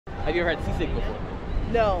Have you ever had sisig before?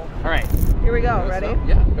 No. All right. Here we go. Ready?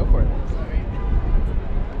 Yeah, go for it.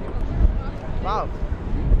 Wow.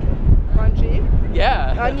 Crunchy.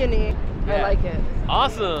 Yeah. Oniony. Yeah. I like it.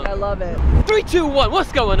 Awesome. I love it. 3, 2, 1.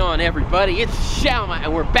 What's going on, everybody? It's Xiaomanyc,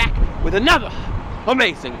 and we're back with another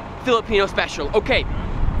amazing Filipino special. Okay,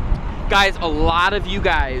 guys, a lot of you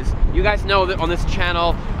guys know that on this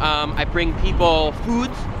channel, I bring people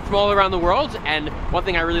foods from all around the world, and one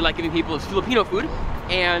thing I really like giving people is Filipino food.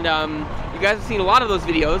 And you guys have seen a lot of those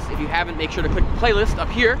videos. If you haven't, make sure to click the playlist up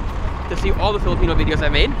here to see all the Filipino videos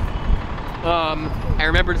I've made. And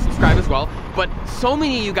remember to subscribe as well. But so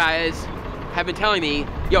many of you guys have been telling me,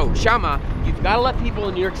 yo, Xiaoma, you've got to let people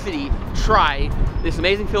in New York City try this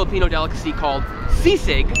amazing Filipino delicacy called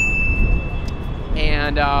SISIG,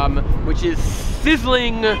 and which is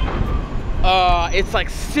sizzling. It's like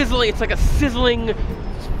sizzling. It's like a sizzling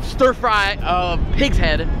stir fry of pig's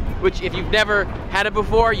head. Which, if you've never had it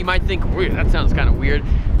before, you might think, weird, that sounds kind of weird.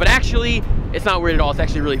 But actually, it's not weird at all. It's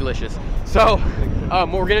actually really delicious. So,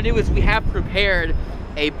 what we're gonna do is we have prepared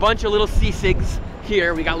a bunch of little sisigs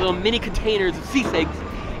here. We got little mini containers of sisigs,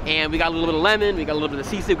 and we got a little bit of lemon, we got a little bit of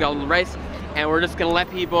sisig, we got a little rice, and we're just gonna let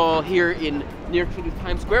people here in New York City's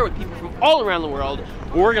Times Square with people from all around the world,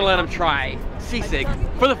 we're gonna let them try sisig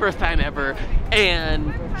for the first time ever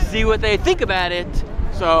and see what they think about it.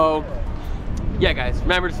 So, yeah, guys,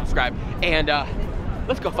 remember to subscribe, and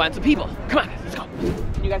let's go find some people. Come on, let's go.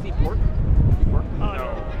 Can you guys eat pork? Eat pork?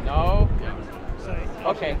 No. No?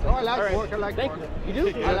 Okay. Oh, I like pork. I like pork. You do?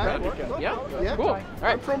 I like pork. Yeah? Yeah. Cool. All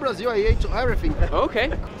right. I'm from Brazil. I ate everything.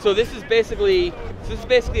 Okay. So this is basically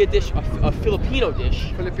a dish, a Filipino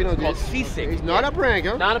dish. Filipino called dish. sisig. It's not a prank,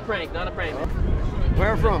 huh? Not a prank. Not a prank.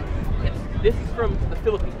 Where from? This is from the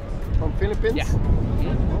Philippines. From Philippines? Yeah.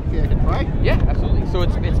 Okay, I can try. Yeah, absolutely. So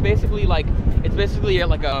it's basically like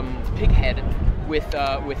a pig head with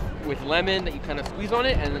lemon that you kind of squeeze on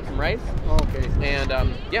it, and then some rice. Okay. And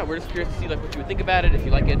yeah, we're just curious to see like what you would think about it, if you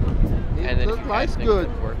like it. And then if you guys think good. it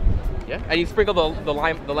would work. Yeah. And you sprinkle the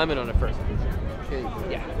lemon on it first. Okay.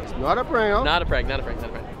 Yeah. It's not a prank, huh? Not a prank. Not a prank. Not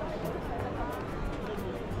a prank.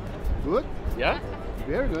 Good. Yeah.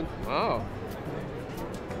 Very good. Wow.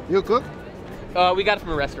 You cook? We got it from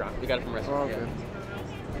a restaurant. Okay. Yeah.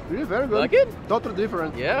 Really very good. You like it? Totally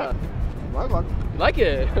different. Yeah. My God. You like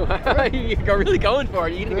it? You're really going for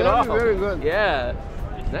it. You're eating it off. Very good. Yeah.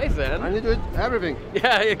 Nice, man. I need to eat everything.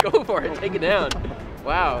 Yeah, go for it. Take it down.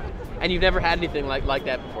 Wow. And you've never had anything like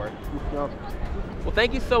that before? No. Well,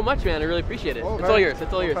 thank you so much, man. I really appreciate it. Okay. It's all yours.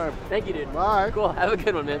 It's all yours. Okay. Thank you, dude. Bye. Cool. Have a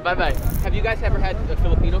good one, man. Bye-bye. Have you guys ever had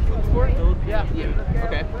Filipino food before? Yeah.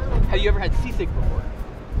 Okay. Have you ever had sisig before?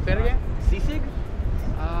 Say it again? Sisig?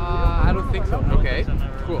 I don't think so. Okay.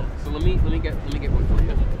 Cool. So let me get one for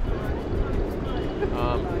you.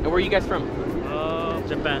 And where are you guys from?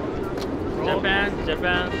 Japan. Cool.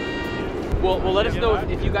 Japan. Well, let us know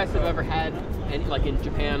if you guys have ever had any, like in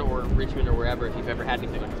Japan or Richmond or wherever, if you've ever had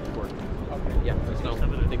anything like this before. Okay. Yeah. Let us know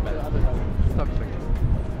what you think about it. Stop a second.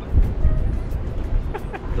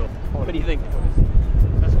 What do you think?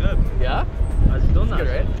 That's good. Yeah. That's still It's nice. good,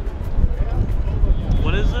 right?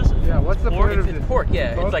 What is this? Yeah, what's the point of It's this? pork,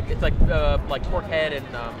 yeah. Pork? It's like pork head and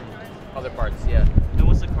other parts, yeah. And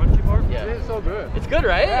what's the crunchy part? Yeah. It's so good. It's good,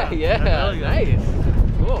 right? Yeah, really good. Nice.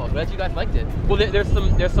 Cool. Glad you guys liked it. Well, there's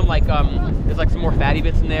some like there's like some more fatty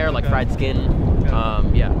bits in there, like fried skin.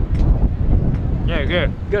 Yeah. Yeah,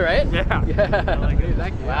 good. Good, right? Yeah. Yeah. I like it.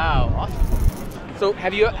 Thank you. Wow. Awesome. So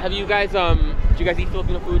have you guys do you guys eat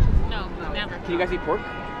Filipino food? No, never. Can you guys eat pork?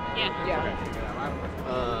 Yeah.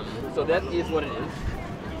 So that is what it is.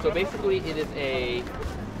 So basically, it is a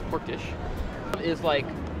pork dish. It's like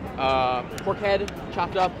pork head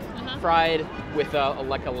chopped up, fried with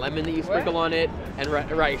like a lemon that you sprinkle on it, and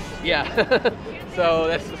rice. Yeah. So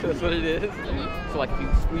that's what it is. So like if you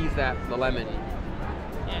squeeze the lemon.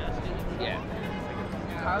 Yeah.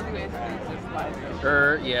 How do you squeeze this spice?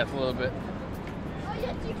 Yeah, it's a little bit.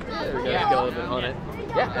 There we go. Get a little bit on it.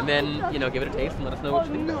 Yeah, and then give it a taste and let us know what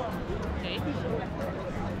you think. Okay.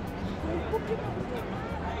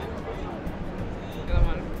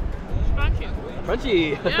 Crunchy. Crunchy.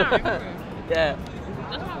 Yeah. Yeah.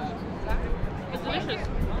 This one. It's delicious.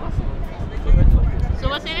 Awesome. So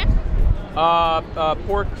what's in it?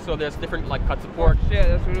 Pork. So there's different like cuts of pork. Yeah,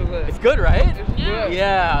 that's really good. It's good, right? It's good.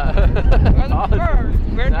 Yeah.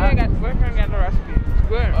 Awesome. Where can I get the recipe?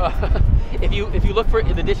 It's good. If you look for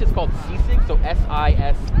the dish is called SISIG, so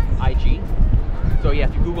SISIG. So yeah,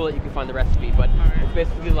 if you Google it, you can find the recipe. But it's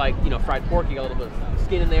basically like fried pork. You got a little bit of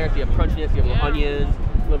skin in there. So you have crunchiness. You have little onions,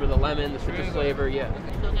 a little bit of the lemon, the citrus flavor. Yeah.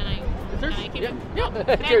 So can I keep it?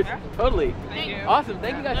 Yeah. Cheers. Totally. Thank you. Awesome.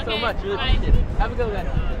 Thank you guys so Okay, much. Really bye. appreciate it. Have a good one,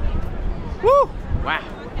 guys. Woo! Wow.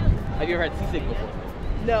 Have you ever had SISIG before?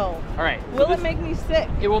 No. All right. Will so it make me sick?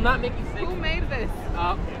 It will not make you sick. Who made this?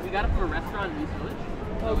 We got it from a restaurant in East Village.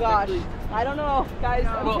 So Oh it's gosh. actually- I don't know, guys.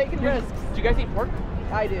 I'm well, taking risks. Do you guys eat pork?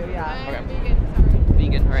 I do, yeah. Okay. Vegan, sorry.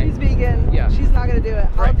 Vegan, all right. She's vegan. Yeah. She's not gonna do it.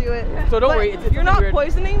 I'll Right. do it. So don't But worry, it's you're something not weird.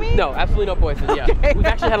 poisoning me? No, absolutely no poison. Yeah. Okay. We've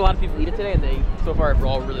actually had a lot of people eat it today, and they so far have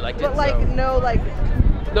all really liked it. But like so. no like.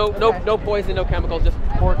 No poison, no chemicals, just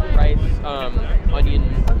pork, rice, onion,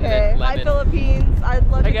 Okay. and then Hi lemon. Philippines. I'd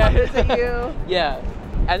love to come Okay. visit you. Yeah.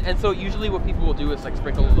 And so usually what people will do is like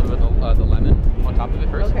sprinkle a little bit of the lemon on top of it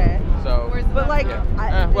first. Okay. So. Where's the But like, Yeah.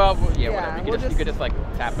 whatever. Whatever. You we'll could just like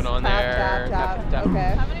tap it on tap, there. tap.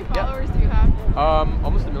 Okay. How many followers do you have?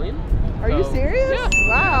 Almost 1 million. Are you So, serious? Yeah. A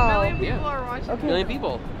Wow. million people Yeah. are watching. Okay. 1 million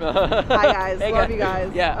people. Hi guys. Hey, Love you guys.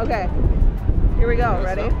 Yeah. Okay. Here we go.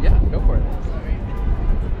 Ready? So, yeah, go for it.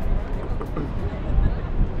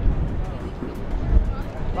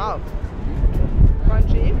 Wow.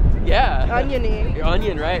 Crunchy. Yeah. Oniony. Your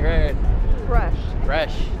onion, right. Fresh.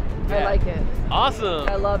 Fresh. I Yeah. like it. Awesome.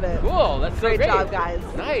 I love it. Cool. That's so Great great. job, guys.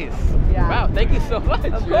 Nice. Yeah. Wow. Thank you so much.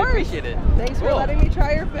 Of Really course. appreciate it. Thanks for Cool. letting me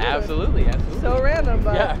try your food. Absolutely. So random,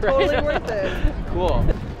 but Yeah, right. totally worth it. Cool.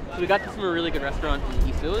 So we got this from a really good restaurant in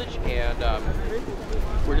East Village, and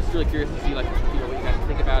we're just really curious to see like what you guys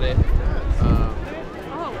think about it.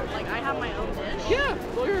 Oh, like I have my own dish? Yeah,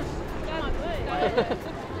 it's all yours. That's good.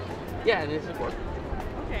 Yeah, and it's a pork.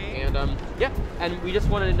 Okay. And yeah, and we just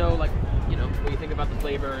wanted to know like what you think about the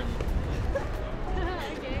flavor. And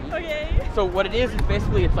Okay. so what it is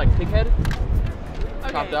basically it's like pig head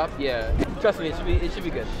Okay. chopped up. Yeah. Trust me, it should be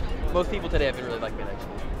good. Most people today have been really liking it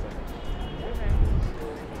actually.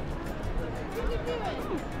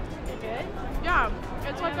 Okay. Yeah,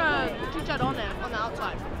 it's like a chicharrone on the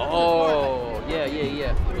outside. Oh, yeah.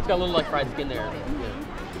 It's got a little like fried skin there.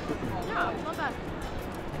 Yeah, not bad.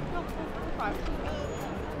 No, it's fine.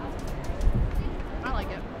 I like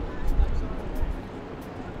it.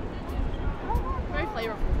 Very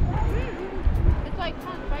flavorful. It's like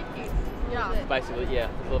spicy. Yeah. Spicy, yeah,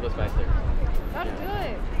 it's a little bit spicier. That's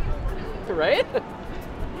good. Right? Yeah.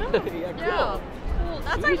 Yeah, cool. Yeah. Cool.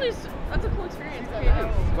 That's Sweet. actually that's a cool experience.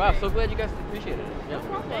 Wow, so glad you guys appreciate it. Yeah.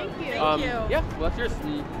 Thank you. Yeah, well that's yours.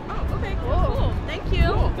 Oh, okay, cool. Thank you.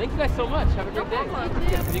 Cool. Thank you guys so much. Have a No great day. problem.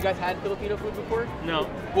 Have you guys had Filipino food before? No.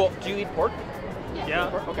 Well, do you eat pork? Yeah.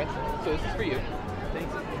 Pork? Okay. So this is for you.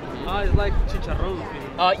 Thanks. It's like chicharrón.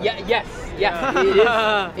 Yes.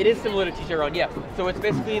 It is similar to chicharrón. Yeah. So it's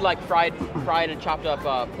basically like fried and chopped up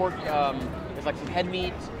pork. There's like some head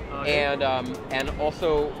meat, and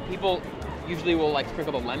also people usually will like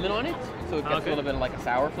sprinkle the lemon on it, so it gets a little bit of like a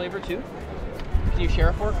sour flavor too. Can you share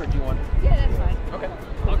a fork, or do you want? Yeah, that's fine. Okay.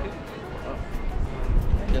 Okay.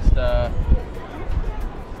 Just I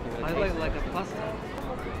like a pasta.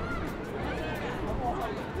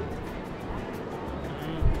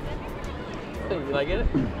 You like it?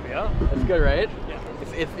 Yeah. It's good, right? Yeah.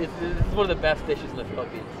 It's one of the best dishes in the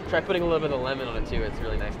Philippines. Try putting a little bit of lemon on it too. It's a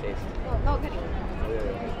really nice taste. Oh, good.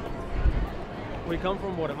 We come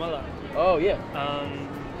from Guatemala. Oh yeah.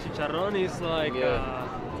 Chicharrón is like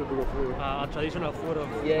Typical food. a traditional food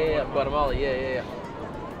of Yeah. Guatemala. Yeah.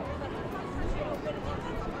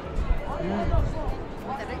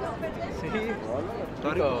 Sí.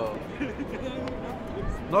 Rico.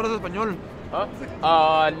 No eres español. Huh?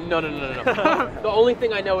 No. The only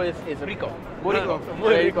thing I know is rico. Muy rico.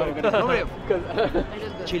 Muy rico. Hombre.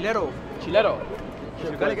 Chilero. Chilero.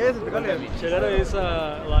 Explícale qué es, explícale. Chilero is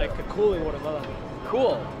like a cool in Guatemala.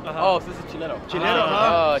 Cool. Uh-huh. Oh, so this is chilero. Chilero,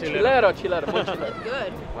 Oh, Chilero. chilero. Muy chilero.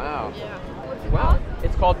 Good. Wow. Yeah. Wow.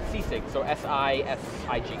 It's called SISIG, so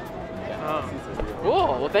SISIG. Cool.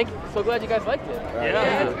 Well, thank you. So glad you guys liked it.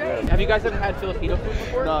 Yeah. Have you guys ever had Filipino food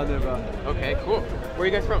before? No, never. Okay, cool. Where are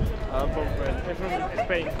you guys from? I'm from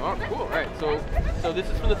Spain. Oh, cool. All right. So this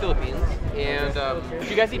is from the Philippines, and do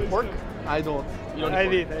you guys eat pork? I don't. You don't I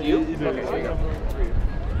eat pork? did. Do you? I do. Okay. Here you go.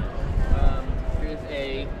 Here's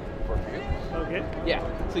a fork for you. Okay. Yeah.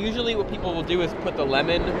 So usually what people will do is put the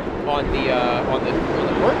lemon on the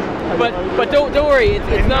pork, but don't worry,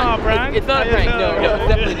 it's not a prank. It's not a prank. No, it's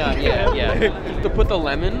definitely not. Yeah. Yeah. To put the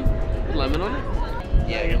lemon on it.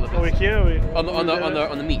 Yeah. Over here. On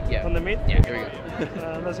the meat. Yeah. On the meat. Yeah. Here we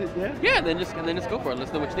go. That's it. Yeah. Yeah. And then just go for it. Let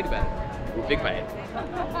us know what you think about it. Big bite.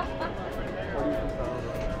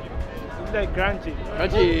 It's like crunchy.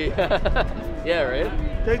 Crunchy. Yeah. Right.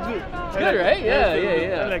 Tastes good. It's good, right?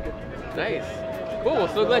 Yeah. I like it. Nice. Cool. Well,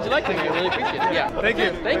 so glad you liked it. I really appreciate it. Yeah. Thank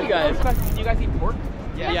you. Thank you guys. Do you guys eat pork?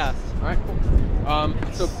 Yes. All right.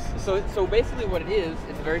 Cool. So basically, what it is,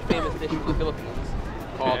 it's a very famous dish from the Philippines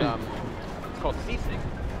called it's called SISIG,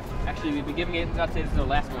 Actually, we've been giving it, I'd say this is the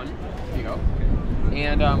last one. Here you go.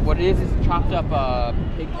 And what it is chopped up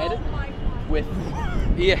pig head with,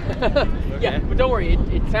 yeah, yeah. But don't worry,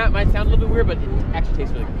 it might sound a little bit weird, but it actually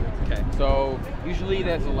tastes really good. Okay. So usually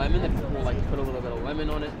there's a lemon that people like to put a little bit of lemon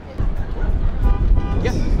on it.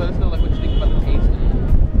 Yeah. So let us know like what you think about the taste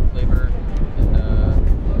and flavor,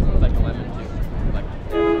 and like the lemon too. Like.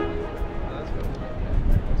 That's good.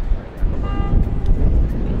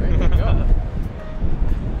 There you go.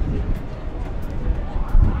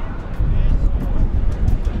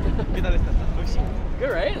 ¿Qué tal está?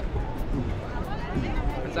 Good, right?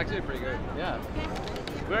 It's actually pretty good. Yeah.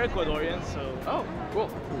 We're Ecuadorian, so Oh, cool.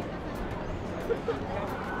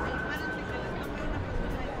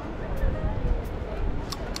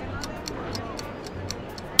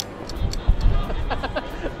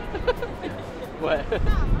 What?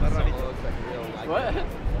 What?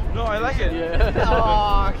 no, I like it.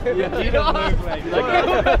 Yeah. Yeah. You don't look like You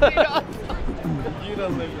like that. it? You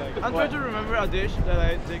don't look like I'm trying to remember a dish that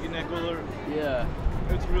I take in Ecuador. Yeah.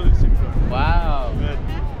 It's really simple. Wow. But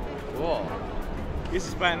Cool. it's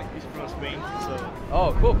Spanish. It's from Spain, so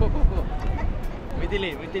Oh, cool, cool, cool, cool.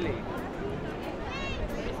 Métele, métele.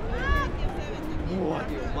 Wow,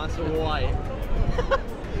 tío, más guay.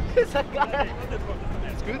 Esa cara.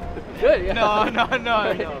 It's good? Good, yeah. No.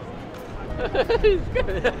 It's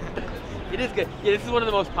good. It is good. Yeah, this is one of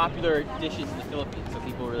the most popular dishes in the Philippines, so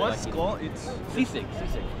people really What's like it called? It's SISIG.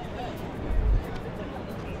 SISIG.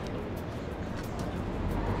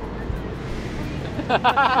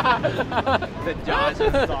 the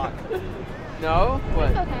judges suck. No?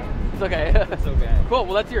 What? It's okay. It's okay. Cool,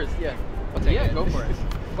 well that's yours, yeah. I'll take Yeah, it. go for it.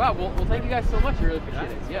 Wow, well thank you guys so much. I really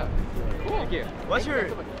appreciate it. Yeah. Cool. Thank you. what's Thank you your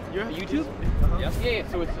guys so much. your YouTube? Yes. Yeah, yeah,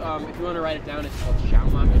 so it's if you want to write it down, it's called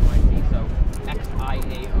Xiaomanyc NYC, so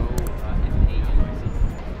Xiaomanyc.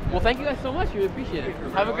 Well, thank you guys so much. Really appreciate it.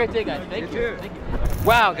 Have a great day, guys. Thank you. too. Thank you.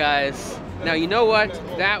 Wow, guys. Now you know what?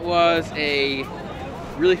 That was a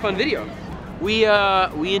really fun video. We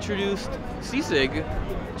introduced SISIG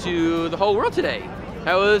to the whole world today.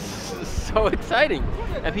 That was so exciting,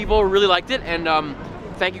 and people really liked it. And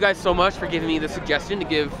thank you guys so much for giving me the suggestion to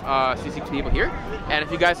give SISIG to people here. And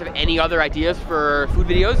if you guys have any other ideas for food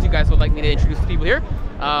videos you guys would like me to introduce to people here,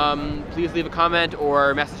 please leave a comment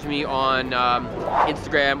or message me on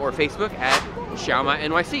Instagram or Facebook at Xiaomanyc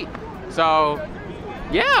NYC. So,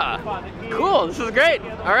 yeah, cool. This was great.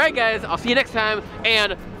 All right, guys. I'll see you next time.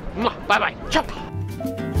 And bye-bye. Ciao.